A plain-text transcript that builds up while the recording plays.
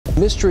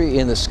Mystery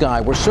in the sky.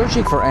 We're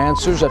searching for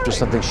answers after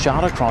something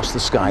shot across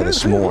the sky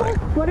this morning.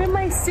 What am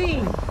I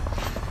seeing?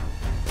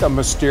 A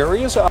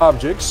mysterious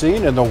object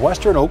seen in the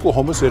western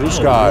Oklahoma City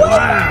skies.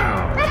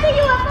 Wow! That's a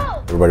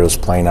UFO! Everybody was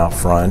playing out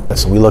front,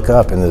 so we look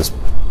up and this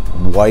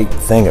white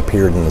thing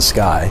appeared in the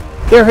sky.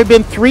 There have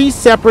been 3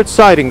 separate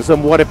sightings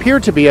of what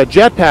appeared to be a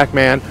jetpack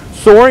man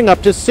soaring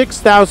up to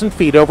 6,000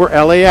 feet over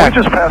LAX.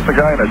 We just passed a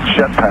guy in a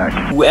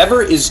jetpack.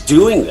 Whoever is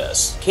doing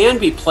this can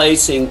be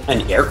placing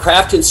an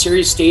aircraft in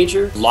serious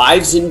danger,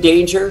 lives in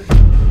danger.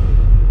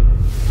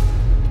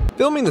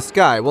 Filming the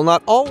sky will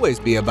not always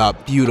be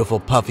about beautiful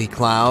puffy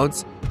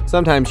clouds.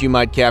 Sometimes you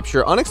might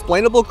capture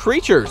unexplainable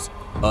creatures,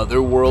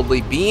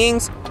 otherworldly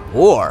beings,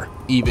 or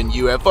even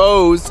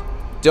UFOs.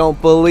 Don't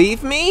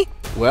believe me?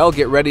 Well,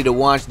 get ready to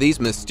watch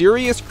these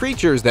mysterious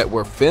creatures that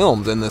were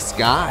filmed in the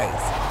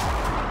skies.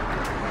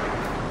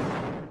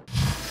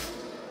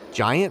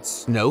 Giant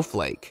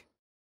snowflake.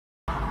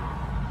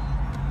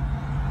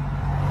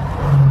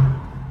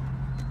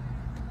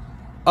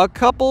 A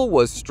couple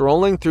was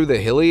strolling through the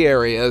hilly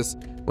areas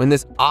when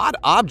this odd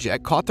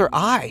object caught their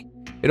eye.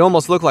 It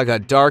almost looked like a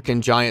dark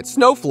and giant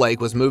snowflake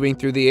was moving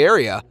through the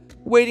area,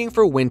 waiting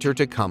for winter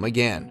to come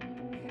again.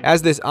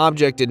 As this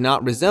object did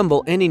not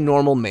resemble any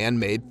normal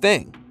man-made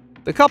thing,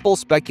 the couple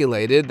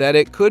speculated that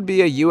it could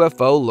be a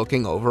UFO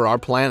looking over our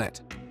planet.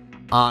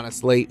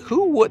 Honestly,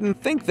 who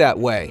wouldn't think that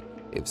way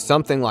if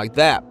something like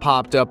that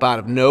popped up out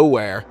of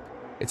nowhere?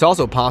 It's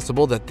also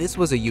possible that this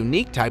was a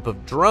unique type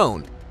of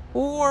drone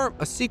or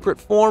a secret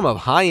form of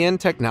high-end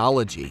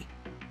technology.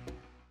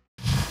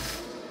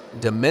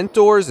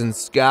 Dementors in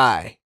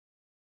sky.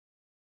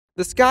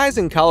 The skies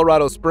in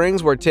Colorado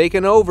Springs were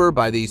taken over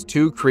by these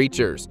 2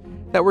 creatures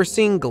that were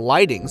seen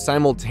gliding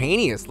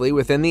simultaneously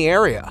within the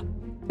area.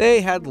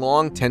 They had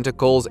long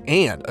tentacles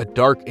and a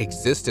dark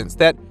existence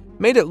that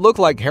made it look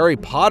like Harry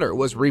Potter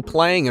was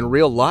replaying in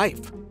real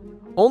life.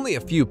 Only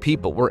a few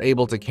people were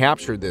able to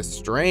capture this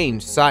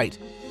strange sight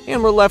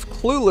and were left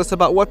clueless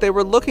about what they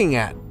were looking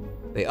at.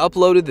 They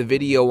uploaded the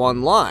video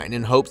online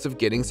in hopes of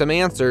getting some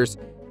answers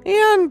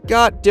and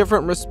got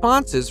different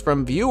responses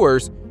from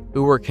viewers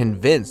who were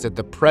convinced at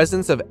the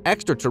presence of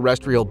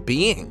extraterrestrial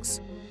beings,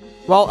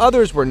 while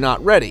others were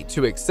not ready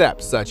to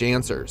accept such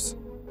answers.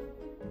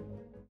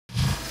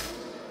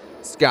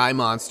 Sky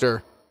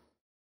monster.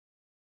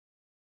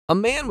 A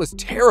man was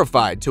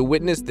terrified to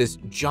witness this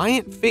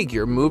giant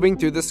figure moving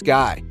through the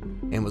sky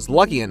and was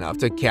lucky enough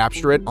to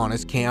capture it on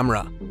his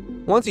camera.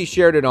 Once he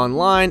shared it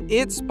online,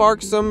 it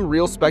sparked some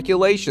real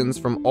speculations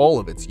from all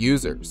of its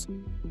users.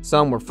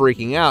 Some were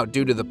freaking out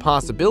due to the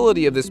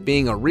possibility of this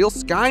being a real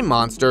sky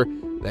monster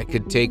that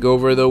could take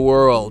over the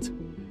world,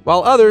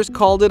 while others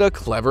called it a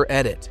clever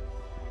edit.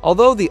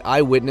 Although the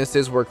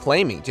eyewitnesses were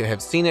claiming to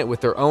have seen it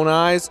with their own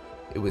eyes,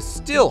 it was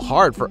still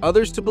hard for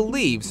others to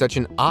believe such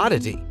an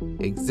oddity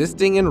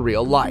existing in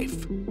real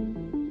life.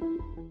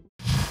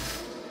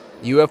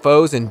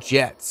 UFOs and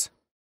jets.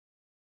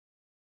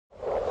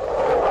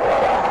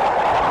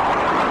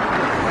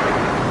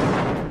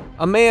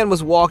 A man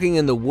was walking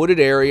in the wooded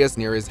areas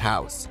near his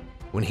house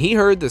when he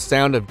heard the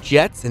sound of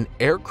jets and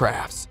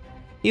aircrafts.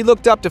 He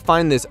looked up to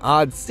find this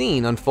odd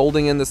scene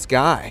unfolding in the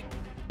sky.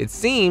 It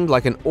seemed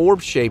like an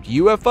orb-shaped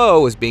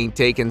UFO was being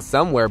taken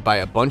somewhere by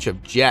a bunch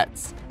of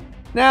jets.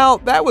 Now,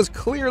 that was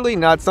clearly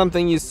not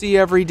something you see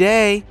every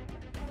day.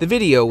 The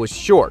video was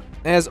short,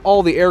 as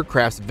all the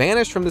aircrafts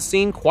vanished from the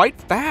scene quite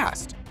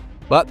fast,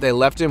 but they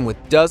left him with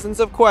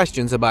dozens of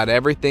questions about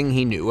everything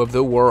he knew of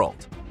the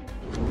world.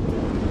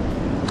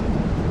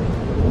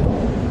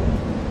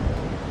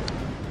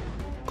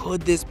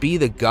 Could this be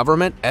the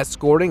government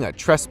escorting a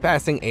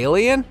trespassing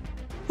alien?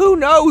 Who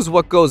knows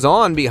what goes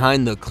on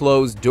behind the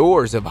closed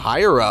doors of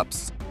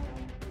higher-ups?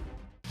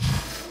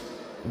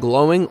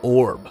 Glowing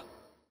orb.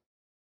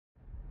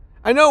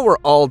 I know we're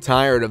all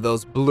tired of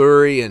those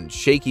blurry and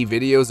shaky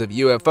videos of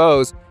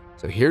UFOs,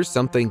 so here's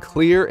something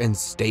clear and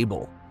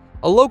stable.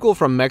 A local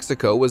from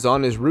Mexico was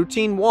on his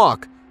routine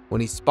walk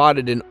when he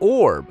spotted an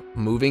orb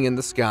moving in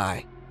the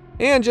sky.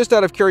 And just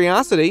out of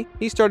curiosity,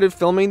 he started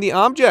filming the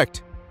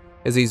object.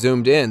 As he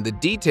zoomed in, the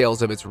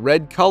details of its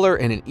red color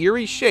and an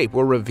eerie shape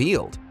were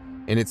revealed,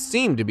 and it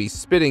seemed to be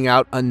spitting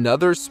out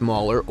another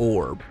smaller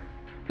orb.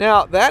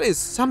 Now, that is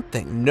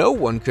something no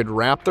one could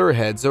wrap their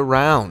heads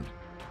around.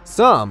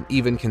 Some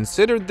even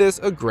considered this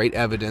a great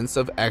evidence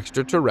of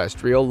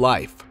extraterrestrial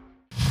life.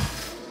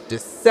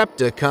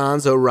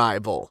 Decepticons'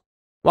 arrival.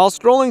 While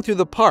strolling through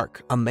the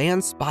park, a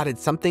man spotted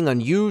something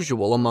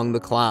unusual among the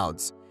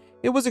clouds.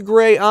 It was a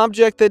gray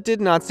object that did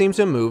not seem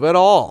to move at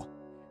all.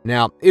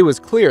 Now, it was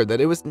clear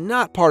that it was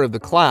not part of the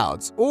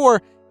clouds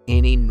or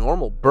any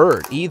normal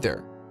bird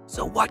either.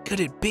 So what could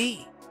it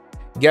be?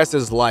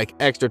 Guesses like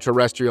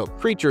extraterrestrial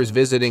creatures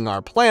visiting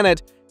our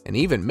planet and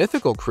even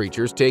mythical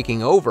creatures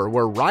taking over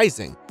were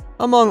rising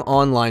among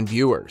online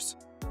viewers.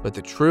 But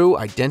the true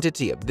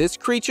identity of this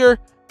creature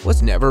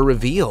was never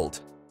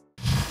revealed.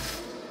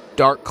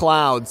 Dark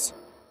clouds.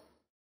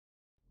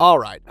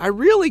 Alright, I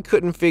really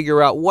couldn't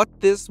figure out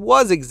what this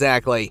was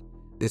exactly.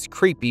 This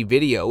creepy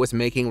video was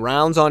making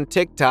rounds on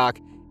TikTok,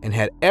 and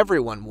had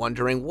everyone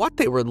wondering what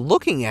they were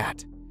looking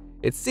at.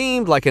 It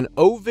seemed like an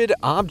ovoid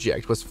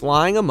object was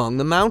flying among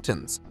the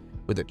mountains,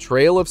 with a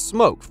trail of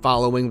smoke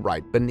following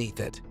right beneath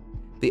it.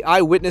 The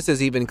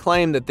eyewitnesses even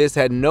claimed that this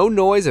had no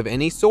noise of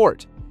any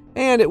sort,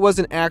 and it was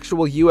an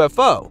actual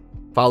UFO,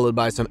 followed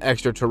by some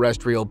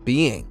extraterrestrial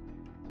being.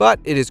 But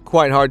it is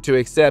quite hard to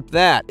accept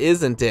that,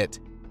 isn't it?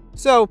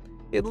 So,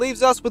 it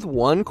leaves us with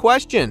one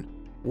question.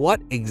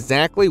 What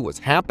exactly was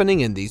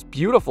happening in these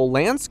beautiful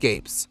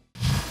landscapes?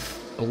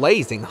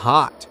 Blazing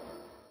hot.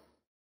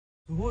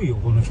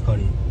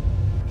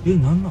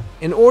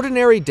 An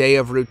ordinary day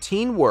of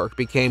routine work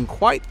became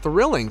quite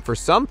thrilling for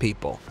some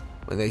people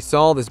when they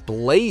saw this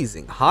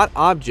blazing hot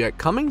object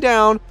coming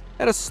down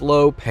at a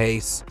slow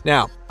pace.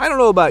 Now, I don't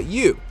know about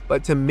you,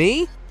 but to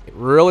me, it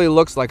really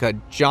looks like a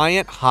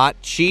giant hot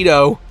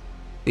Cheeto.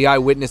 The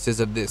eyewitnesses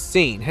of this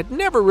scene had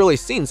never really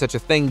seen such a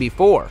thing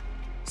before,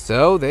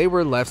 so they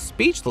were left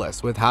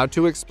speechless with how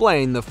to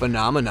explain the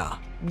phenomena.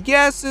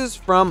 Guesses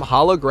from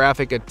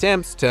holographic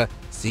attempts to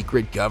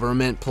secret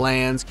government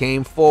plans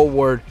came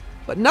forward,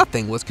 but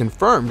nothing was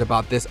confirmed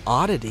about this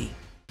oddity.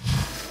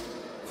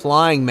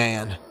 Flying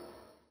man.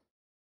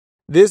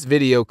 This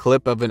video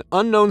clip of an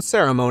unknown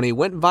ceremony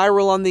went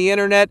viral on the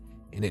internet,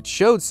 and it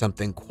showed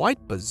something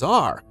quite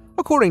bizarre,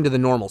 according to the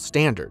normal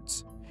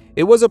standards.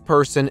 It was a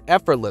person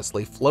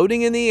effortlessly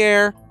floating in the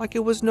air like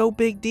it was no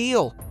big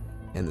deal,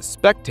 and the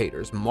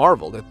spectators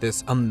marveled at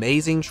this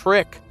amazing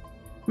trick.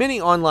 Many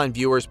online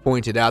viewers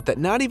pointed out that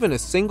not even a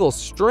single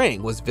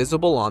string was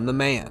visible on the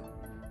man,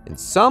 and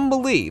some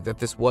believe that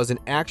this was an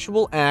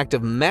actual act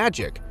of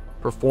magic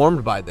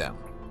performed by them,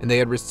 and they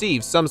had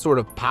received some sort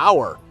of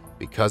power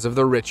because of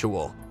the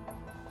ritual.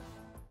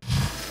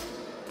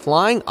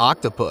 Flying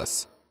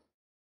octopus.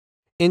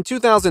 In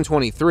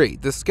 2023,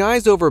 the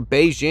skies over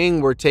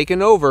Beijing were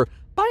taken over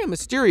by a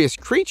mysterious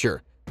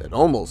creature that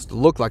almost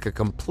looked like a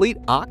complete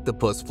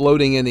octopus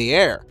floating in the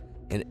air,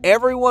 and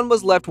everyone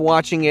was left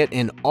watching it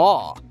in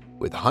awe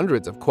with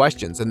hundreds of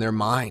questions in their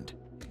mind.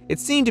 It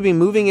seemed to be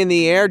moving in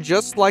the air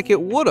just like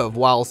it would have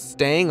while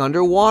staying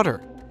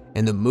underwater,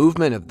 and the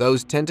movement of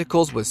those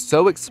tentacles was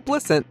so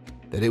explicit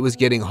that it was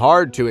getting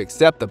hard to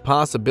accept the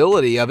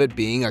possibility of it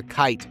being a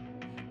kite.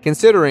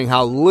 Considering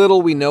how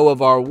little we know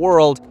of our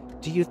world,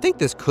 do you think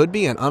this could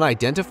be an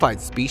unidentified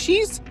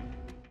species?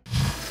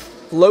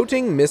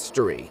 Floating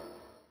mystery.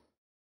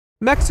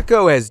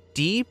 Mexico has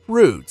deep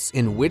roots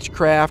in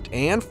witchcraft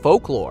and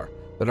folklore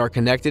that are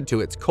connected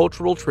to its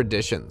cultural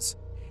traditions.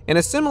 And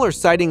a similar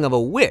sighting of a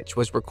witch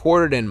was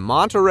recorded in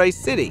Monterrey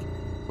City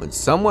when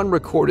someone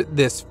recorded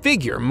this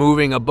figure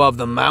moving above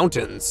the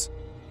mountains.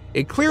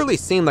 It clearly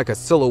seemed like a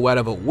silhouette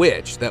of a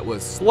witch that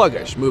was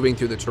sluggish moving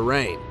through the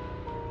terrain.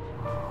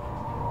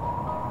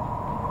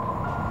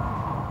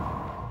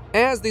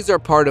 As these are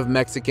part of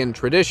Mexican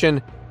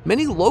tradition,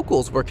 many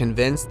locals were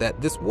convinced that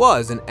this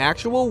was an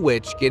actual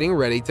witch getting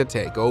ready to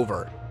take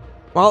over,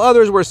 while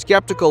others were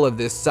skeptical of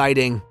this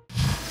sighting.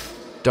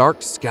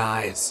 Dark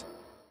skies.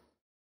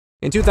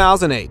 In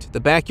 2008, the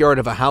backyard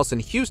of a house in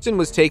Houston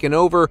was taken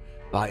over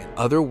by an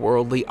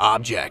otherworldly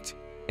object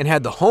and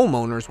had the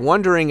homeowners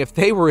wondering if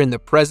they were in the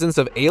presence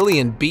of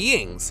alien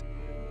beings.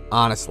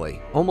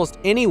 Honestly, almost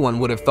anyone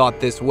would have thought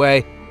this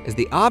way, as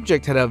the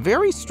object had a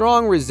very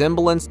strong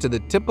resemblance to the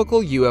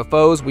typical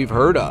UFOs we've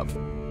heard of.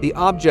 The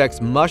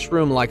object's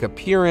mushroom-like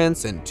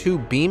appearance and two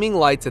beaming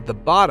lights at the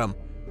bottom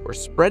were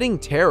spreading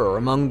terror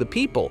among the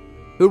people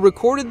who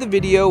recorded the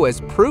video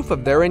as proof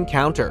of their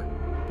encounter,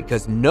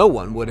 because no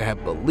one would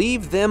have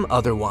believed them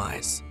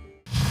otherwise.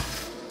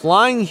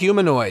 Flying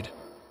humanoid.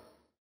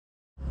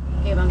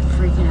 Gabe, I'm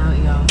freaking out,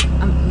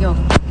 yo.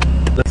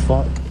 Let's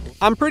fly.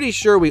 I'm pretty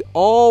sure we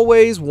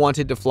always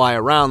wanted to fly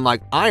around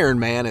like Iron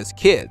Man as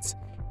kids,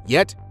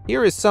 yet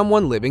here is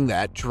someone living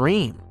that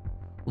dream.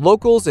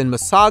 Locals in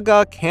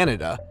Mississauga,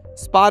 Canada,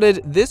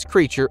 spotted this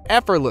creature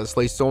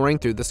effortlessly soaring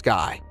through the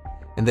sky,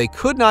 and they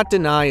could not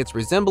deny its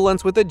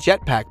resemblance with a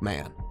jetpack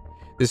man.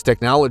 This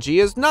technology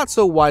is not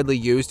so widely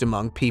used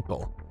among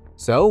people,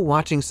 so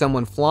watching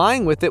someone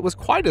flying with it was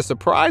quite a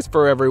surprise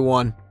for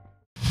everyone.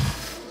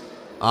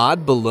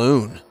 Odd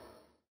balloon.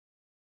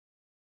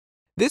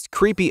 This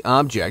creepy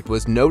object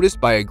was noticed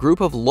by a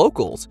group of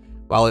locals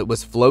while it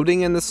was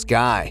floating in the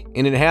sky,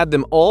 and it had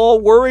them all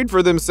worried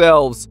for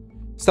themselves.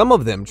 Some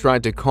of them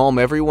tried to calm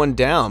everyone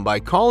down by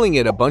calling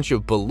it a bunch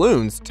of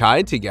balloons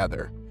tied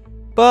together.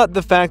 But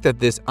the fact that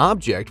this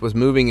object was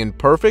moving in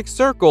perfect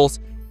circles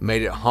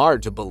made it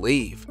hard to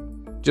believe.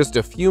 Just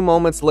a few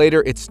moments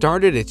later, it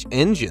started its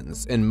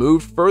engines and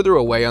moved further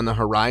away on the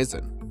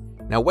horizon.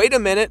 Now wait a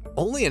minute,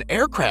 only an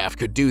aircraft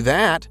could do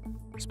that.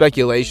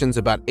 Speculations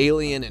about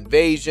alien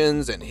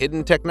invasions and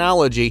hidden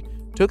technology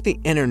took the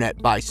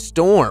internet by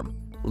storm,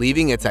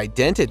 leaving its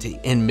identity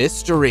in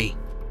mystery.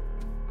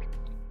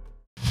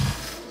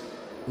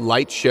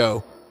 Light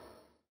show.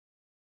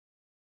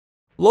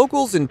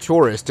 Locals and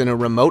tourists in a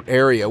remote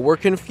area were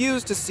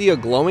confused to see a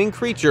glowing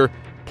creature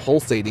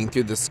pulsating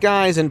through the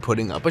skies and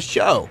putting up a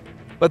show,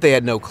 but they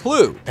had no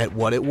clue at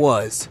what it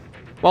was.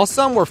 While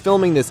some were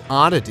filming this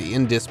oddity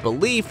in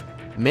disbelief,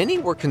 many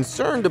were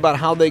concerned about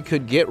how they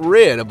could get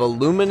rid of a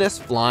luminous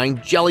flying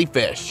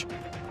jellyfish.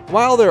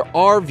 While there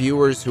are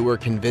viewers who were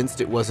convinced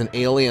it was an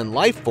alien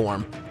life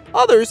form,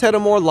 others had a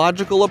more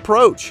logical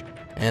approach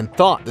and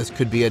thought this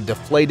could be a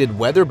deflated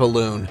weather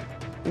balloon.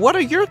 What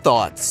are your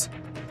thoughts?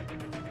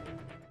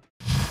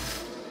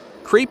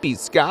 Creepy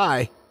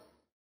sky.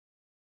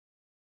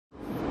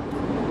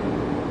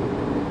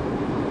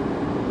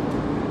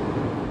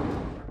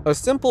 A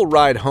simple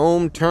ride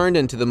home turned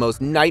into the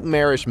most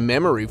nightmarish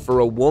memory for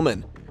a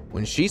woman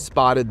when she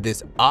spotted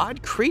this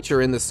odd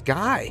creature in the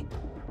sky.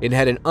 It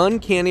had an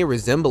uncanny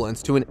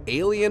resemblance to an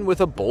alien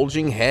with a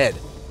bulging head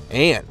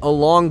and a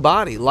long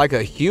body like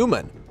a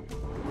human.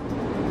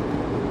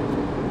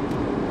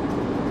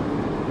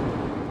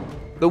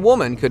 The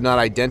woman could not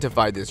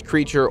identify this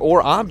creature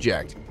or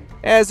object,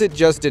 as it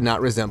just did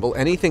not resemble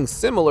anything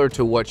similar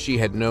to what she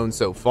had known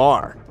so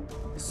far.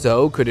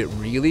 So, could it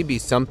really be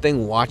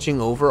something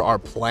watching over our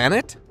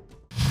planet?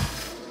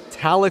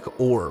 Metallic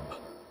orb.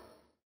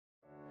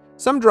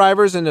 Some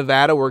drivers in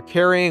Nevada were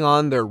carrying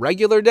on their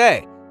regular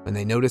day when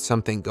they noticed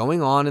something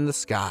going on in the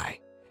sky.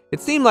 It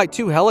seemed like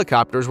two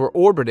helicopters were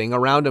orbiting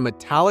around a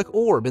metallic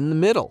orb in the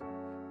middle,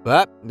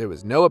 but there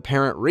was no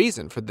apparent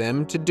reason for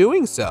them to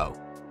doing so.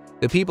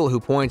 The people who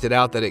pointed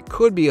out that it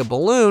could be a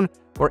balloon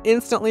were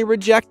instantly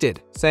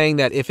rejected, saying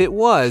that if it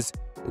was,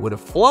 it would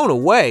have flown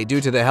away due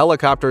to the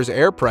helicopter's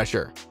air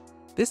pressure.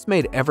 This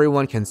made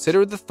everyone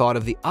consider the thought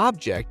of the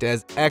object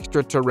as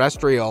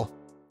extraterrestrial.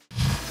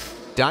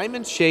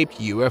 Diamond-shaped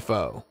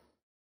UFO.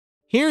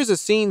 Here's a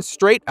scene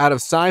straight out of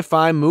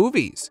sci-fi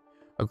movies.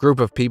 A group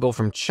of people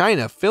from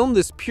China filmed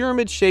this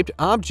pyramid-shaped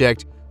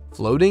object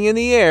floating in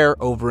the air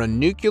over a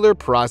nuclear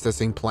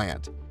processing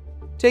plant,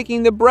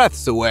 taking the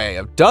breaths away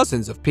of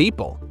dozens of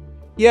people.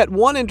 Yet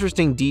one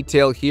interesting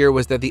detail here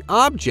was that the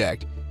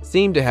object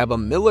seemed to have a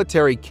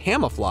military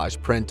camouflage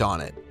print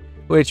on it,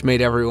 which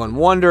made everyone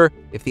wonder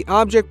if the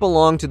object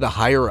belonged to the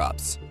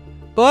higher-ups.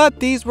 But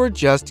these were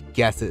just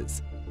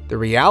guesses. The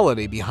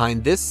reality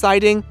behind this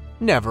sighting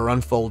never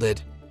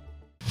unfolded.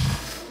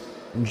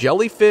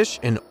 Jellyfish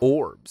and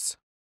orbs.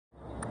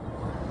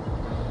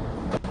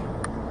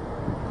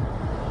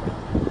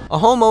 A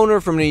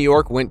homeowner from New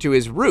York went to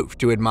his roof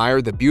to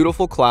admire the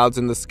beautiful clouds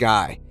in the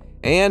sky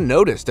and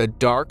noticed a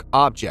dark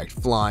object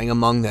flying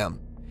among them.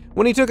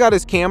 When he took out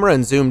his camera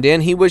and zoomed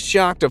in, he was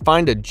shocked to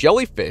find a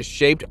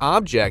jellyfish-shaped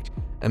object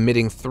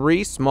emitting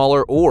 3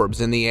 smaller orbs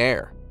in the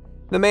air.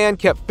 The man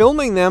kept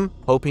filming them,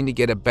 hoping to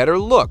get a better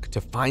look to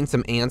find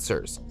some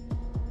answers.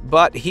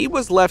 But he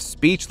was left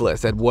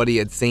speechless at what he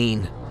had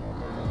seen.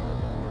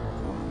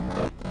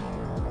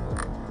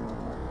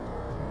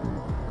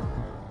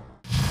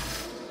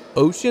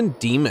 Ocean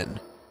demon.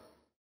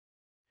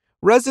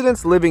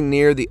 Residents living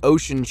near the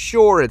ocean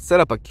shore had set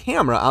up a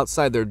camera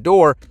outside their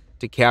door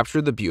to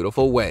capture the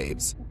beautiful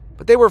waves.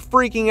 But they were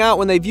freaking out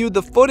when they viewed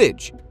the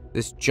footage.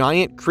 This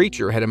giant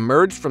creature had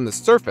emerged from the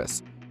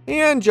surface,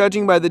 and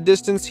judging by the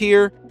distance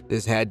here,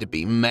 this had to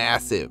be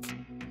massive.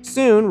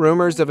 Soon,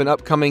 rumors of an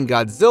upcoming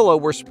Godzilla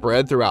were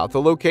spread throughout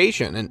the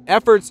location, and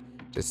efforts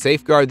to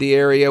safeguard the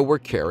area were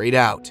carried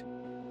out.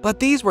 But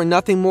these were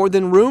nothing more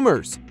than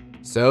rumors,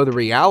 so the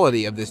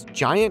reality of this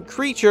giant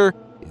creature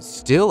is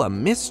still a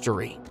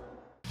mystery.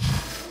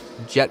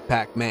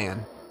 Jetpack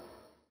Man.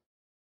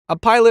 A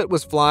pilot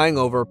was flying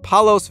over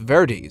Palos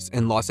Verdes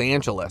in Los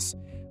Angeles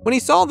when he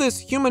saw this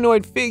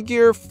humanoid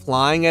figure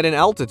flying at an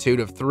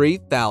altitude of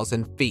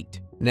 3,000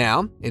 feet.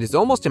 Now, it is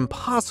almost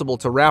impossible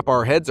to wrap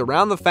our heads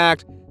around the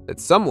fact that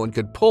someone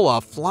could pull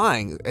off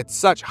flying at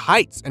such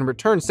heights and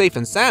return safe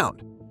and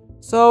sound.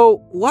 So,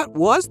 what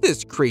was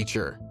this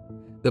creature?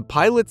 The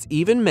pilots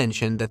even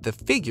mentioned that the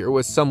figure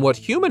was somewhat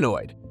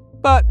humanoid,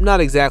 but not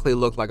exactly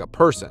looked like a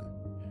person.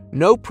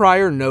 No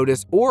prior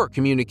notice or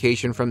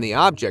communication from the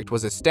object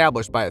was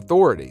established by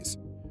authorities,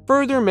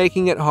 further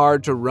making it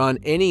hard to run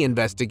any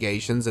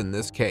investigations in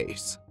this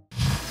case.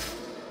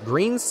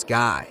 Green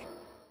sky.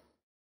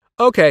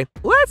 Okay,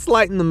 let's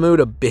lighten the mood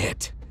a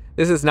bit.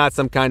 This is not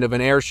some kind of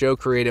an air show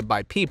created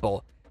by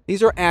people.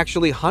 These are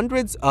actually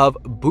hundreds of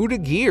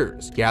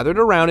Budagirs gathered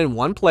around in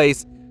one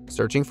place,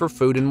 searching for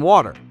food and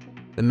water.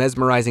 The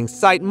mesmerizing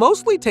sight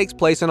mostly takes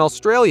place in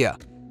Australia,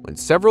 when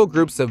several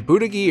groups of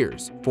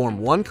Budagirs form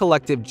one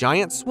collective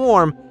giant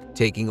swarm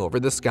taking over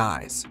the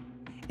skies.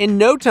 In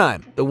no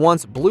time, the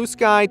once blue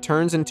sky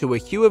turns into a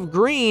hue of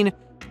green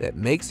that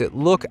makes it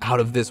look out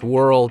of this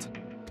world.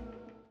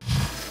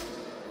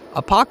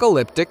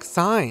 Apocalyptic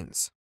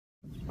signs.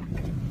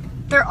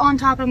 They're on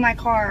top of my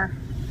car.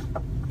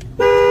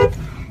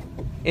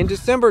 In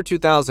December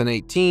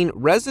 2018,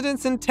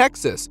 residents in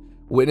Texas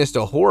witnessed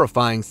a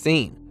horrifying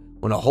scene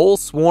when a whole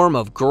swarm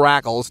of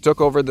grackles took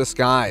over the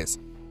skies,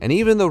 and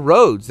even the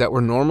roads that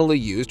were normally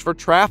used for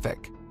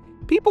traffic.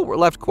 People were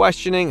left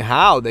questioning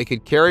how they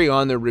could carry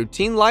on their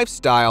routine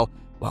lifestyle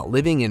while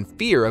living in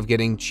fear of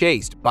getting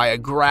chased by a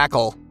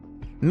grackle.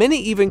 Many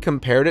even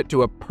compared it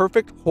to a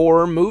perfect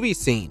horror movie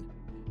scene.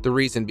 The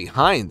reason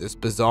behind this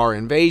bizarre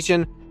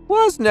invasion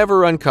was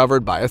never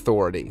uncovered by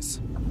authorities.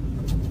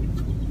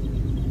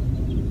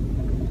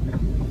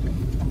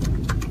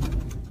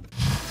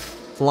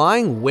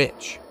 flying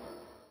witch.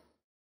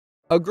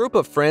 A group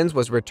of friends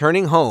was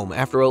returning home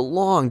after a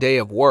long day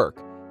of work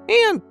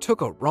and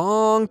took a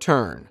wrong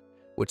turn,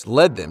 which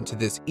led them to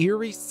this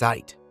eerie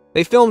sight.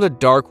 They filmed a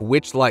dark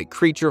witch-like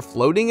creature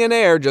floating in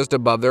air just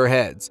above their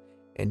heads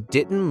and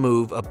didn't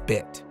move a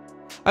bit.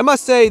 I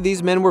must say,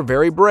 these men were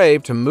very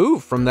brave to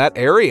move from that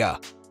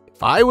area.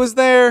 If I was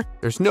there,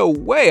 there's no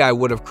way I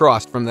would have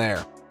crossed from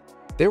there.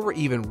 There were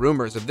even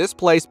rumors of this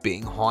place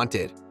being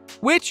haunted,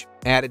 which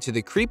added to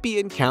the creepy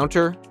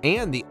encounter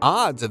and the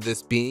odds of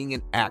this being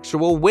an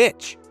actual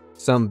witch.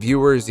 Some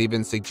viewers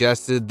even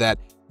suggested that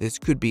this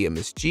could be a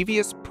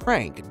mischievous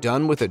prank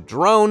done with a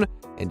drone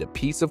and a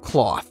piece of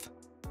cloth.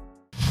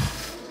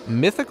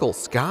 Mythical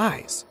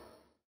skies.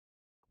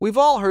 We've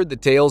all heard the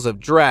tales of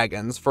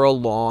dragons for a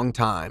long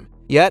time,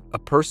 yet a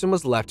person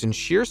was left in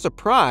sheer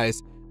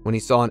surprise when he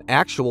saw an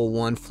actual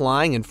one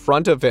flying in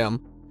front of him.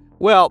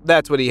 Well,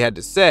 that's what he had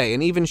to say,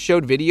 and even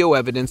showed video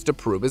evidence to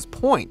prove his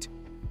point.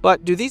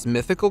 But do these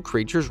mythical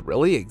creatures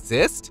really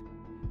exist?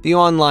 The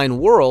online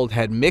world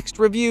had mixed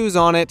reviews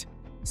on it.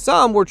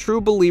 Some were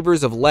true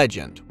believers of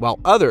legend, while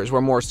others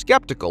were more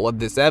skeptical of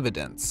this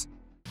evidence.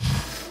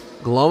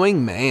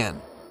 Glowing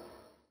man.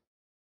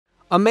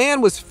 A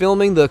man was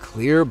filming the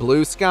clear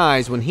blue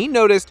skies when he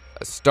noticed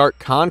a stark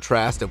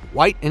contrast of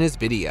white in his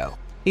video.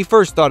 He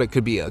first thought it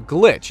could be a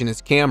glitch in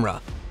his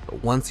camera,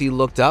 but once he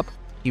looked up,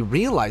 he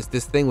realized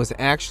this thing was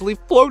actually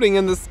floating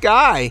in the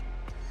sky.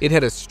 It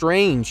had a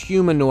strange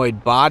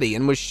humanoid body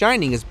and was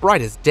shining as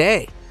bright as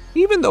day.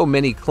 Even though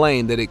many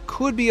claim that it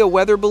could be a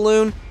weather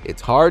balloon,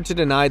 it's hard to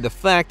deny the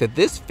fact that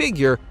this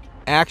figure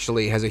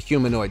actually has a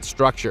humanoid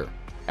structure.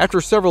 After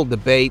several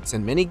debates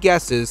and many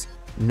guesses,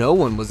 no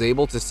one was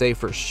able to say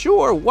for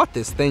sure what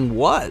this thing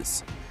was.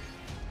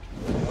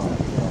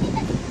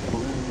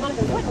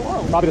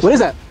 What is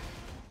that?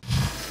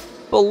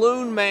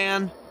 Balloon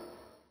Man.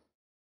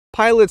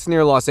 Pilots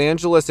near Los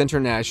Angeles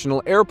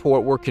International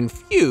Airport were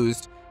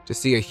confused to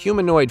see a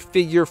humanoid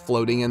figure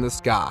floating in the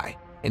sky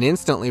and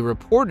instantly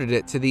reported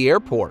it to the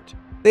airport.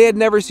 They had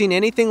never seen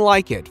anything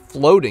like it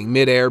floating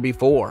midair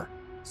before.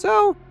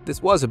 So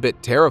this was a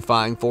bit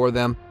terrifying for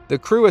them. The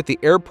crew at the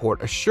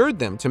airport assured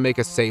them to make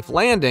a safe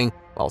landing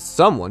while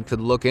someone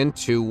could look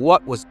into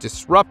what was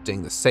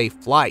disrupting the safe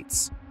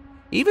flights.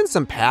 Even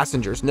some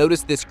passengers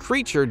noticed this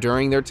creature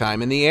during their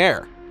time in the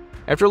air.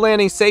 After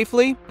landing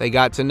safely, they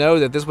got to know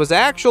that this was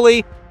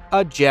actually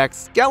a Jack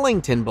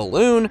Skellington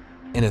balloon,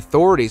 and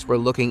authorities were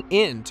looking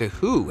into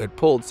who had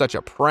pulled such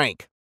a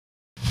prank.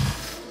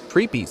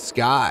 Creepy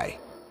sky.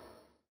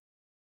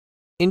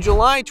 In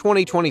July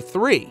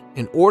 2023,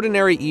 an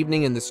ordinary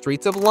evening in the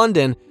streets of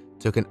London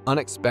took an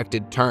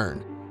unexpected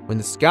turn when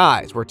the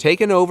skies were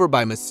taken over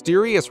by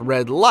mysterious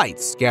red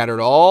lights scattered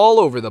all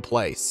over the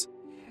place.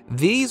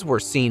 These were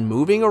seen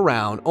moving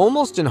around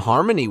almost in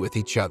harmony with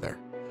each other.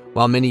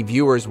 While many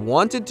viewers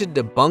wanted to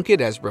debunk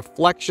it as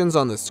reflections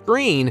on the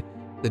screen,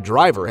 the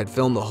driver had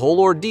filmed the whole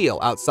ordeal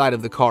outside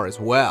of the car as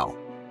well.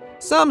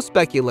 Some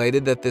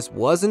speculated that this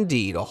was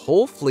indeed a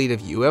whole fleet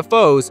of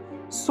UFOs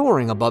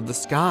soaring above the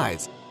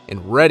skies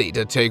and ready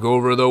to take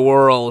over the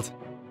world.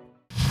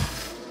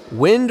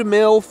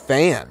 Windmill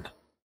fan.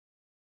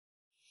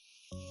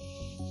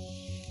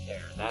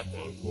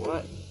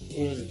 What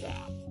is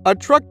that? A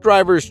truck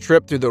driver's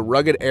trip through the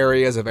rugged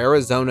areas of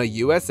Arizona,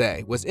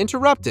 USA was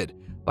interrupted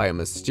by a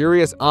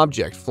mysterious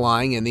object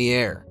flying in the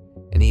air,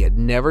 and he had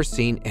never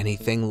seen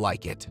anything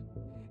like it.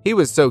 He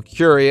was so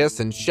curious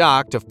and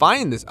shocked to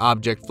find this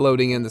object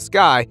floating in the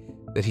sky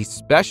that he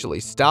specially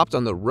stopped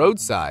on the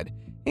roadside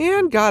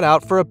and got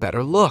out for a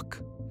better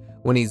look.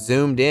 When he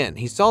zoomed in,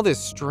 he saw this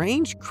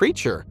strange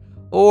creature,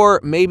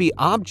 or maybe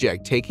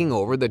object, taking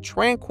over the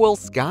tranquil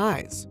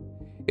skies.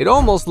 It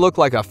almost looked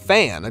like a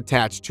fan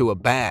attached to a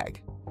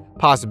bag.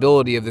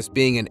 Possibility of this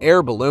being an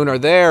air balloon are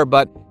there,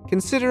 but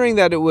considering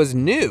that it was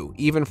new,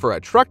 even for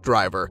a truck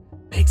driver,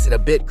 makes it a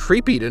bit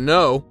creepy to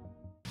know.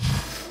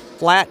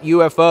 Flat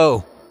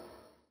UFO.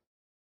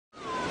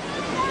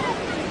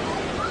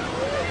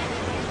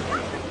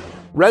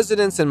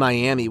 Residents in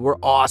Miami were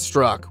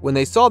awestruck when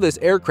they saw this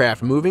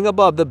aircraft moving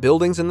above the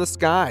buildings in the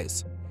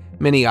skies.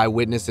 Many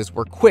eyewitnesses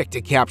were quick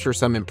to capture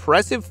some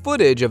impressive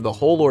footage of the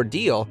whole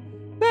ordeal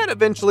that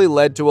eventually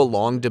led to a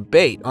long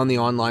debate on the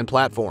online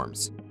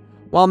platforms.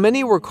 While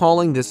many were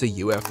calling this a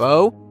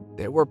UFO,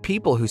 there were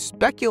people who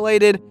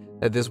speculated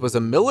that this was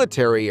a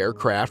military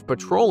aircraft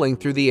patrolling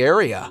through the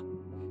area.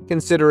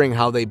 Considering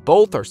how they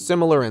both are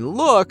similar in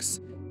looks,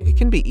 it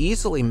can be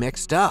easily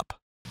mixed up.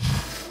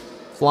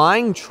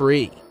 Flying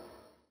tree.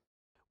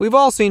 We've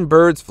all seen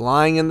birds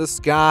flying in the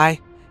sky.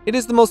 It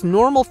is the most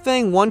normal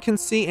thing one can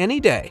see any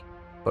day.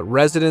 But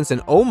residents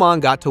in Oman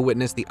got to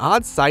witness the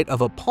odd sight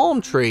of a palm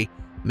tree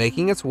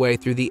making its way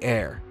through the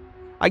air.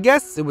 I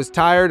guess it was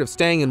tired of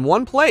staying in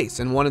one place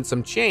and wanted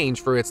some change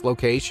for its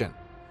location.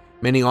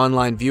 Many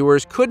online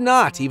viewers could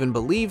not even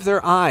believe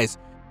their eyes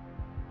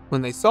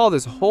when they saw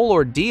this whole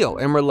ordeal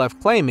and were left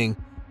claiming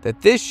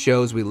that this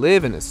shows we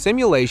live in a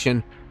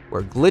simulation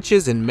where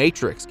glitches in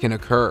Matrix can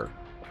occur.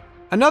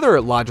 Another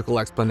logical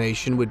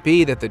explanation would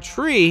be that the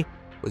tree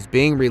was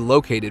being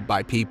relocated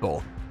by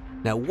people.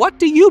 Now, what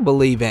do you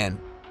believe in?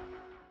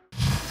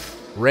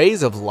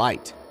 Rays of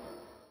light.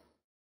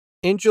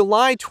 In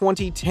July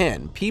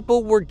 2010,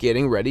 people were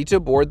getting ready to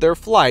board their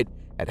flight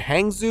at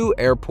Hangzhou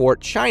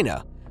Airport,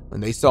 China, when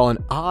they saw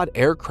an odd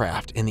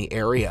aircraft in the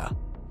area.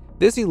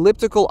 This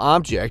elliptical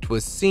object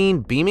was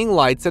seen beaming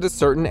lights at a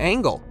certain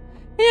angle,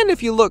 and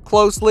if you look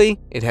closely,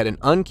 it had an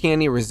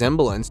uncanny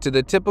resemblance to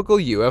the typical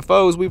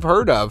UFOs we've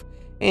heard of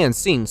and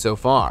seen so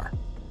far.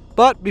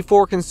 But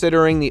before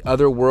considering the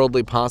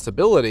otherworldly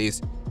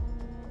possibilities,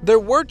 there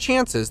were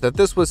chances that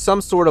this was some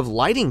sort of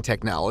lighting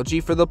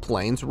technology for the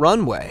plane's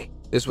runway.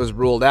 This was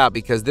ruled out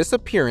because this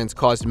appearance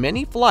caused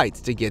many flights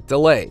to get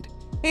delayed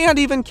and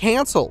even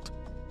canceled.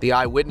 The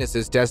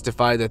eyewitnesses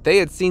testified that they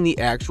had seen the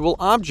actual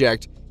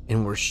object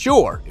and were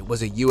sure it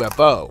was a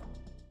UFO.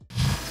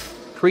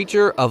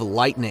 Creature of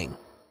lightning.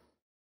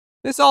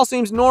 This all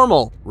seems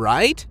normal,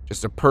 right?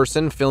 Just a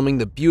person filming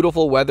the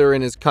beautiful weather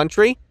in his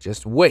country?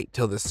 Just wait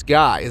till the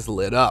sky is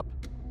lit up.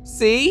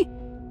 See?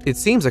 It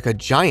seems like a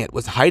giant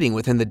was hiding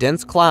within the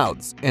dense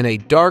clouds, and a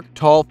dark,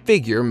 tall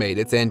figure made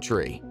its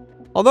entry.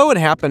 Although it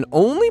happened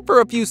only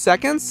for a few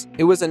seconds,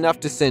 it was enough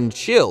to send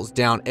chills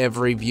down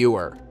every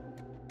viewer.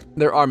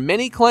 There are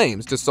many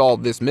claims to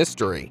solve this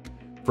mystery,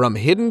 from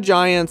hidden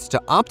giants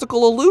to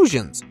optical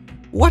illusions.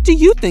 What do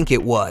you think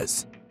it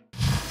was?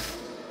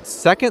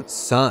 Second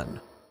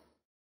sun.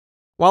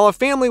 While a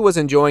family was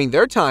enjoying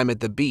their time at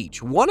the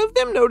beach, one of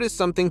them noticed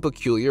something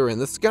peculiar in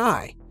the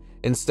sky.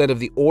 Instead of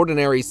the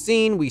ordinary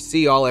scene we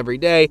see all every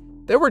day,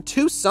 there were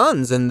two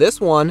suns in this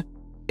one.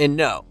 And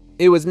no,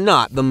 it was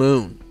not the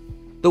moon.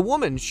 The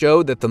woman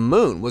showed that the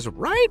moon was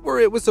right where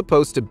it was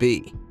supposed to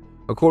be.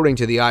 According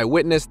to the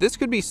eyewitness, this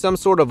could be some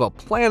sort of a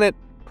planet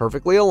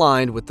perfectly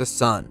aligned with the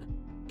sun.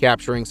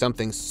 Capturing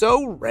something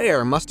so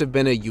rare must have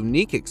been a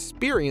unique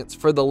experience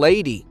for the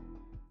lady.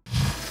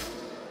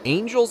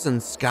 Angels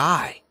in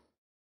sky.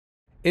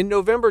 In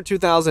November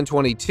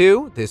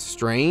 2022, this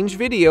strange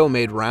video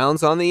made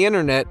rounds on the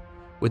internet,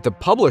 with the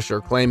publisher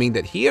claiming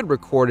that he had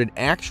recorded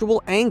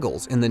actual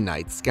angels in the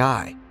night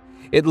sky.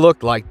 It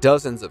looked like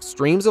dozens of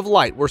streams of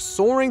light were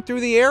soaring through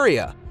the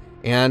area,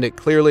 and it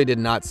clearly did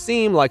not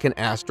seem like an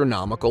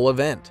astronomical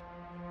event.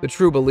 The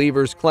true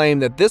believers claim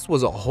that this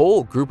was a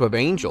whole group of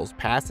angels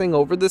passing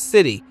over the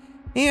city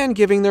and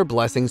giving their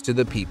blessings to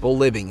the people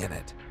living in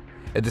it.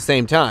 At the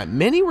same time,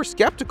 many were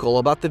skeptical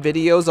about the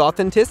video's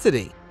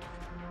authenticity.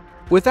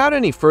 Without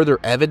any further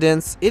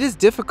evidence, it is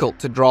difficult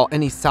to draw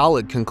any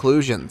solid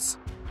conclusions.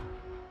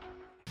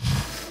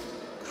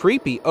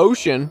 Creepy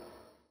ocean.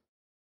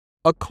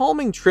 A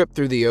calming trip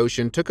through the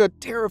ocean took a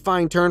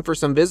terrifying turn for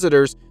some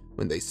visitors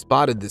when they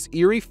spotted this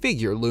eerie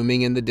figure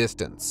looming in the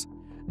distance.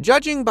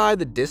 Judging by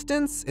the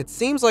distance, it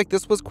seems like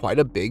this was quite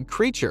a big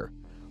creature.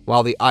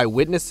 While the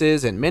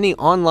eyewitnesses and many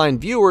online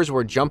viewers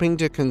were jumping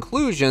to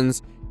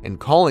conclusions and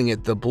calling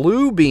it the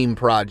Blue Beam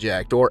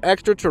Project or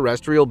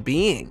extraterrestrial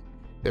being,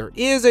 there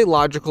is a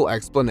logical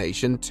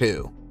explanation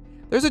too.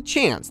 There's a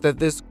chance that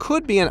this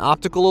could be an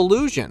optical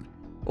illusion,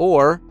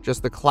 or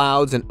just the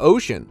clouds and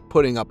ocean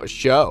putting up a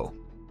show.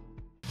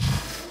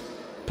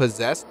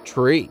 Possessed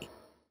tree.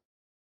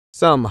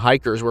 Some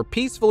hikers were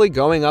peacefully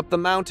going up the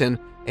mountain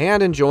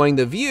and enjoying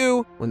the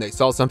view when they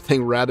saw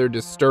something rather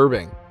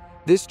disturbing.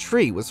 This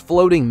tree was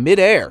floating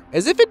mid-air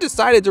as if it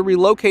decided to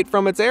relocate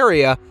from its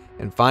area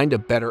and find a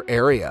better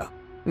area.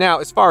 Now,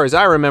 as far as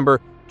I remember,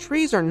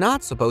 trees are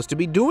not supposed to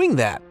be doing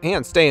that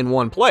and stay in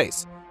one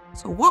place.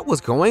 So what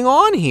was going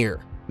on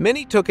here?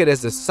 Many took it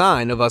as a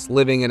sign of us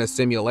living in a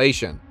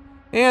simulation,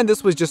 and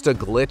this was just a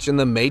glitch in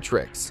the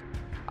matrix.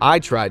 I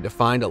tried to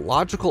find a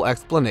logical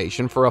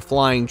explanation for a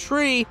flying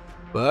tree,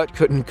 but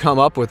couldn't come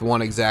up with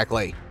one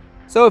exactly.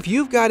 So if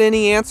you've got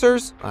any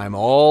answers, I'm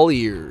all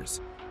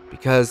ears,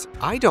 because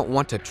I don't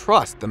want to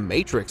trust the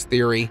Matrix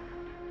theory.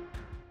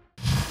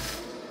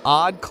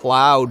 Odd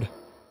cloud.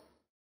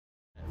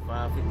 At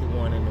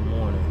 5:51 in the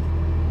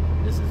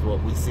morning, this is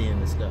what we see in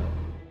the sky.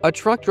 A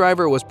truck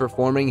driver was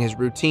performing his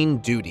routine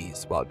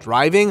duties while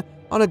driving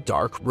on a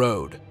dark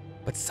road,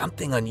 but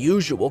something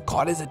unusual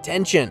caught his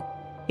attention.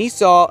 He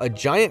saw a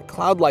giant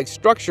cloud-like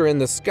structure in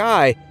the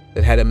sky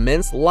that had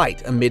immense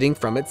light emitting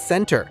from its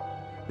center.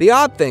 The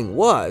odd thing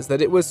was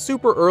that it was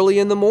super early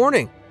in the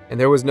morning, and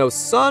there was no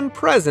sun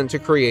present to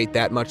create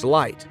that much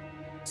light.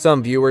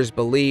 Some viewers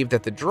believed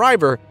that the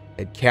driver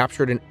had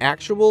captured an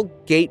actual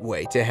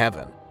gateway to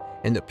heaven,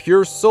 and the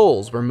pure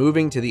souls were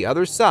moving to the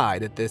other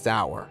side at this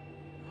hour.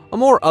 A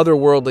more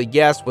otherworldly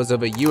guess was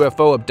of a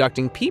UFO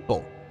abducting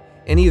people.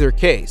 In either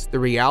case, the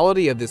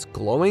reality of this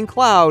glowing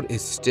cloud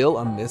is still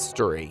a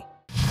mystery.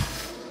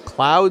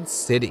 Cloud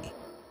City.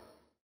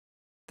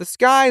 The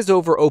skies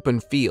over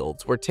open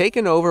fields were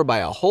taken over by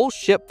a whole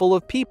ship full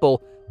of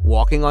people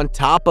walking on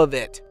top of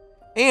it.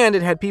 And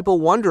it had people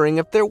wondering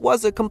if there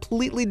was a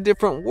completely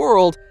different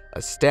world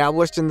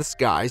established in the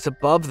skies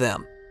above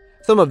them.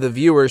 Some of the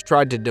viewers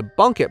tried to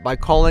debunk it by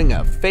calling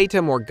a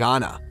Fata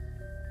Morgana.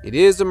 It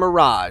is a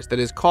mirage that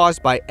is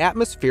caused by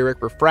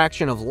atmospheric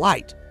refraction of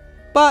light,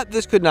 but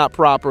this could not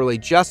properly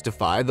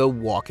justify the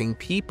walking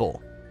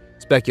people.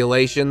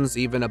 Speculations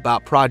even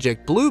about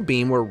Project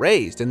Bluebeam were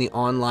raised in the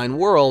online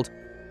world,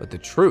 but the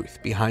truth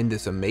behind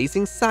this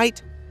amazing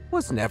sight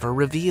was never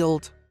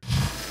revealed.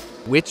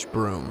 Witch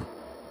broom.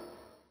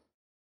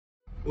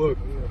 Look,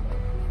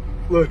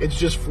 it's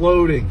just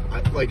floating.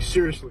 Like,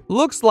 seriously.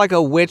 Looks like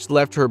a witch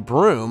left her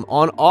broom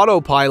on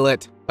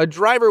autopilot. A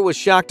driver was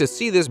shocked to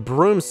see this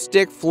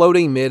broomstick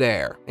floating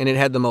midair, and it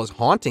had the most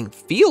haunting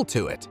feel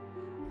to it.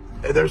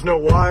 There's no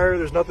wire,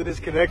 there's nothing it's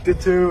connected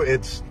to.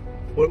 It's,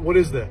 what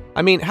is that?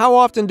 I mean, how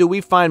often do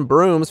we find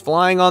brooms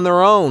flying on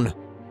their own?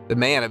 The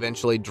man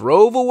eventually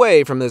drove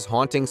away from this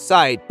haunting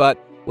sight, but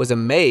was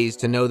amazed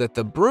to know that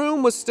the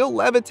broom was still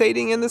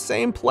levitating in the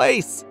same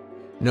place.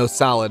 No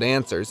solid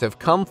answers have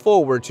come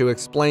forward to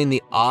explain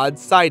the odd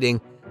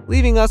sighting,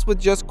 leaving us with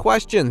just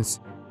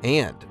questions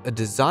and a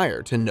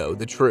desire to know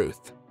the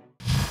truth.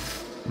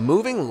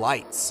 Moving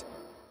lights.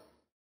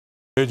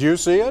 Did you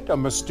see it? A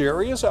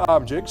mysterious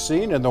object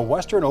seen in the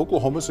western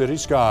Oklahoma City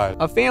skies.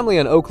 A family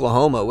in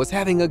Oklahoma was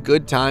having a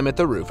good time at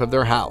the roof of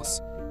their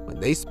house when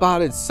they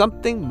spotted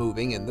something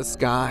moving in the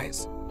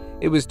skies.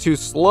 It was too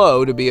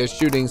slow to be a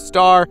shooting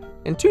star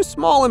and too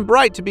small and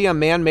bright to be a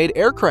man-made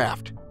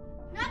aircraft.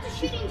 Not the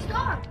shooting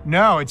star.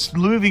 No, it's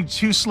moving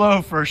too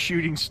slow for a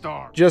shooting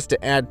star. Just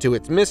to add to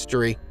its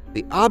mystery,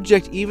 the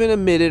object even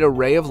emitted a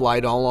ray of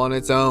light all on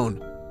its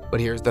own. But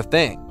here's the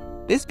thing.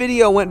 This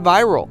video went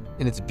viral,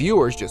 and its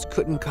viewers just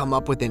couldn't come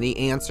up with any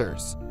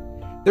answers.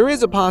 There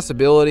is a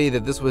possibility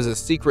that this was a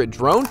secret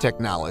drone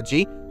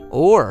technology,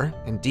 or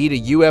indeed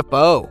a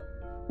UFO.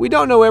 We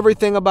don't know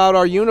everything about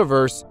our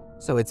universe,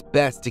 so it's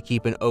best to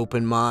keep an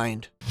open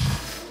mind.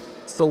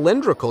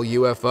 Cylindrical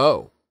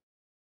UFO.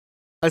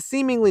 A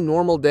seemingly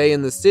normal day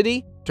in the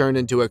city turned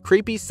into a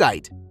creepy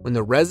sight when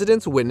the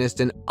residents witnessed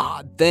an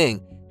odd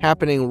thing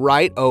happening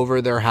right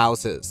over their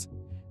houses.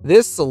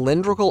 This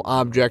cylindrical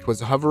object was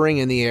hovering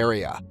in the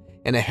area,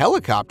 and a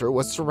helicopter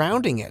was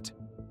surrounding it.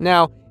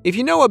 Now, if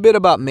you know a bit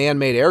about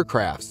man-made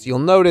aircrafts, you'll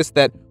notice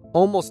that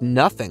almost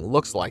nothing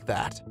looks like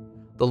that.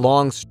 The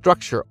long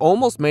structure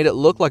almost made it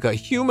look like a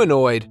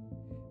humanoid.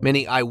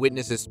 Many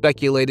eyewitnesses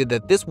speculated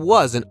that this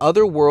was an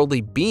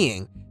otherworldly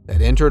being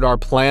that entered our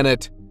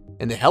planet,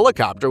 and the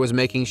helicopter was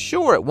making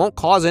sure it won't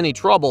cause any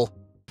trouble.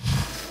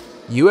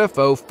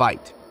 UFO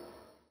fight.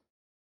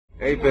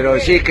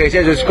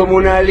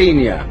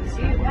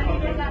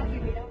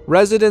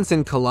 Residents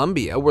in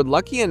Colombia were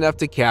lucky enough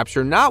to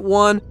capture not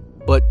one,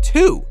 but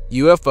two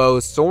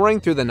UFOs soaring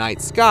through the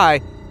night sky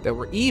that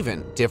were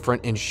even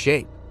different in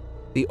shape.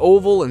 The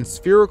oval and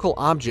spherical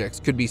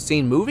objects could be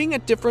seen moving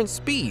at different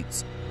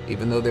speeds,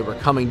 even though they were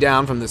coming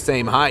down from the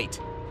same height.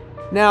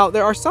 Now,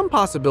 there are some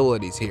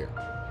possibilities here.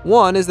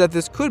 One is that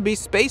this could be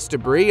space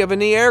debris of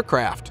any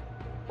aircraft.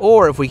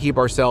 Or if we keep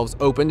ourselves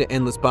open to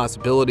endless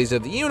possibilities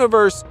of the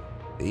universe,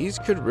 these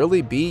could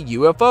really be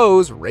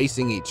UFOs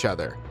racing each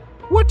other.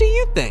 What do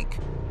you think?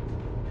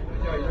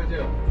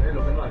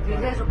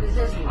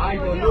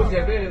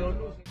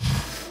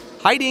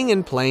 Hiding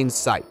in plain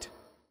sight.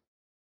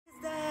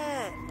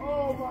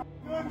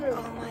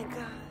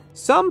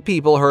 Some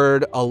people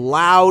heard a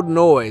loud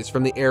noise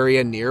from the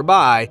area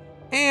nearby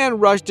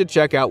and rushed to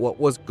check out what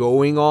was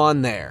going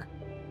on there.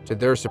 To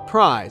their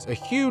surprise, a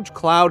huge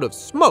cloud of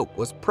smoke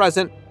was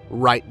present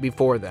right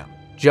before them.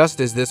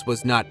 Just as this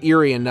was not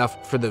eerie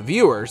enough for the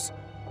viewers,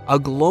 a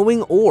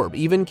glowing orb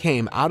even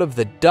came out of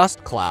the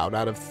dust cloud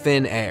out of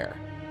thin air.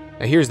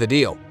 Now here's the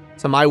deal.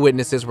 Some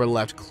eyewitnesses were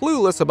left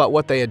clueless about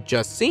what they had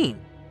just seen.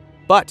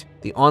 But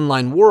the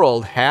online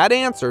world had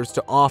answers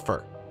to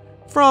offer.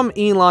 From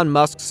Elon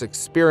Musk's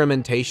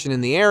experimentation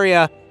in the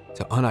area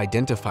to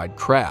unidentified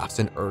crafts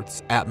in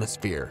Earth's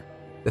atmosphere.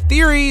 The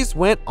theories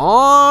went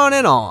on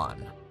and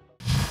on.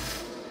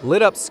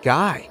 Lit up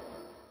sky.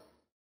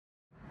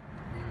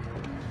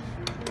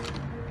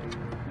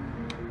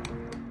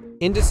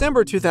 In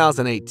December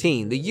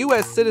 2018, the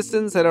US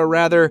citizens had a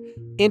rather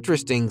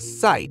interesting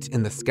sight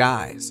in the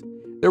skies.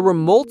 There were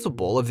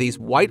multiple of these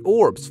white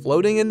orbs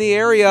floating in the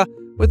area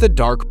with a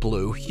dark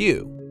blue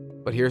hue.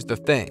 But here's the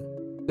thing.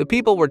 The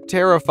people were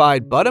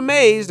terrified but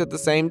amazed at the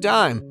same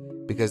time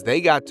because they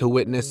got to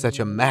witness such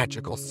a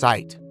magical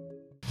sight.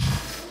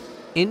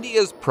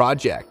 India's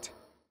project.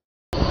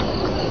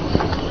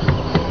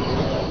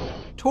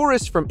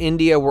 Tourists from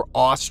India were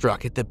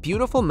awestruck at the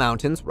beautiful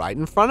mountains right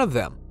in front of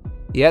them.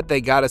 Yet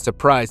they got a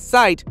surprise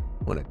sight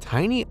when a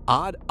tiny,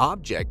 odd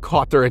object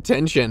caught their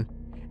attention.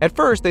 At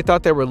first, they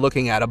thought they were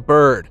looking at a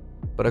bird,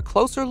 but a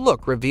closer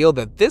look revealed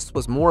that this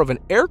was more of an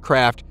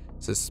aircraft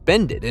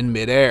suspended in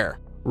midair.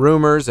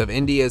 Rumors of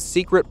India's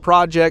secret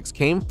projects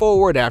came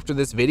forward after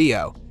this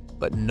video,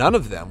 but none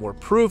of them were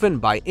proven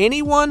by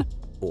anyone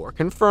or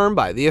confirmed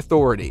by the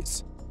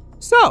authorities.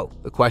 So,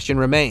 the question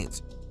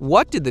remains,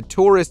 what did the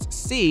tourists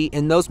see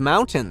in those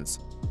mountains?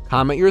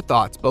 Comment your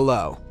thoughts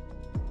below.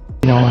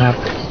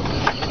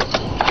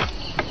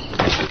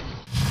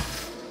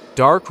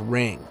 Dark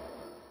ring.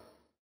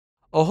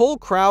 A whole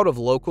crowd of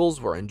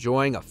locals were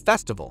enjoying a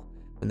festival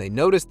when they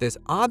noticed this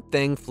odd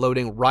thing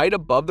floating right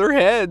above their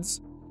heads.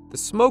 The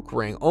smoke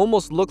ring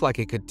almost looked like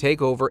it could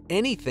take over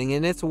anything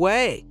in its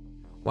way.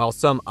 While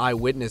some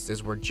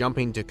eyewitnesses were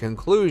jumping to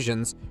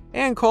conclusions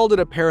and called it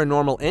a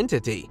paranormal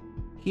entity,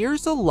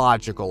 here's a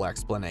logical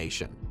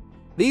explanation.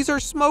 These are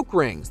smoke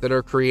rings that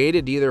are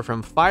created either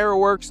from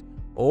fireworks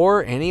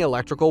or any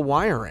electrical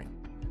wiring.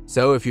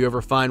 So if you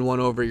ever find one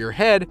over your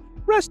head,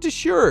 rest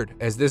assured,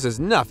 as this is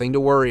nothing to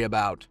worry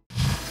about.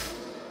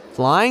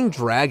 Flying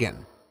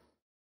dragon.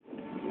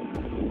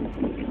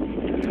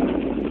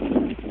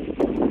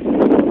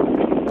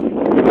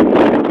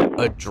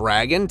 A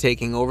dragon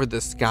taking over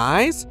the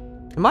skies?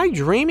 Am I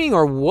dreaming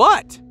or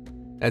what?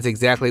 That's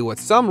exactly what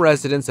some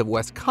residents of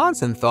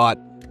Wisconsin thought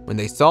when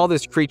they saw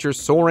this creature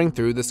soaring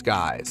through the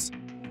skies.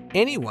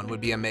 Anyone would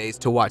be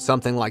amazed to watch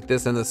something like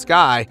this in the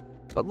sky,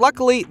 but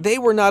luckily they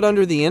were not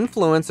under the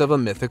influence of a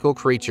mythical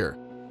creature.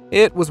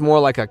 It was more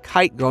like a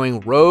kite going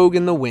rogue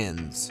in the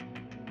winds.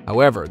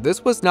 However,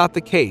 this was not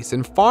the case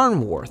in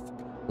Farnworth,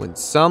 when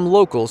some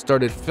locals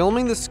started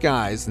filming the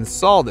skies and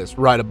saw this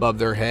right above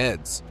their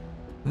heads.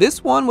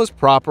 This one was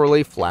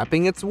properly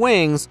flapping its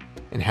wings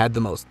and had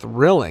the most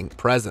thrilling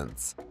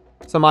presence.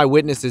 Some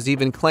eyewitnesses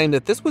even claimed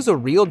that this was a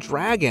real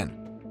dragon,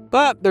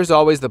 but there's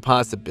always the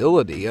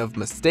possibility of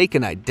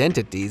mistaken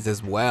identities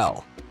as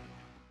well.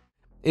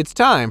 It's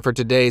time for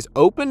today's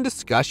open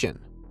discussion.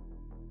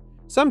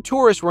 Some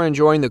tourists were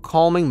enjoying the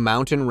calming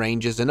mountain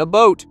ranges in a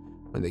boat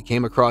when they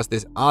came across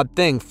this odd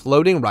thing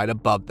floating right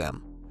above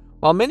them.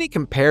 While many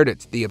compared it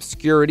to the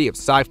obscurity of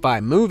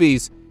sci-fi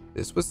movies,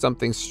 this was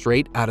something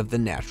straight out of the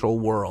natural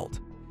world.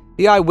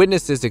 The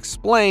eyewitnesses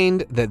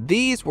explained that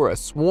these were a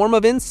swarm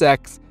of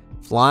insects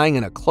flying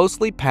in a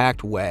closely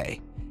packed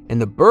way,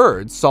 and the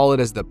birds saw it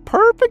as the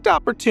perfect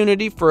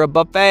opportunity for a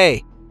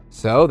buffet,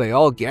 so they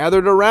all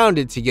gathered around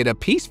it to get a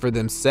piece for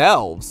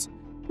themselves.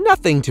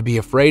 Nothing to be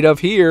afraid of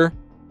here.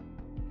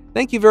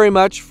 Thank you very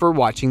much for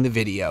watching the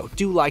video.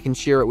 Do like and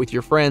share it with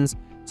your friends,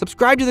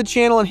 subscribe to the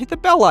channel, and hit the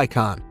bell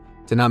icon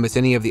to not miss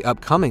any of the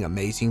upcoming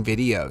amazing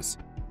videos.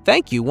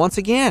 Thank you once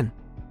again.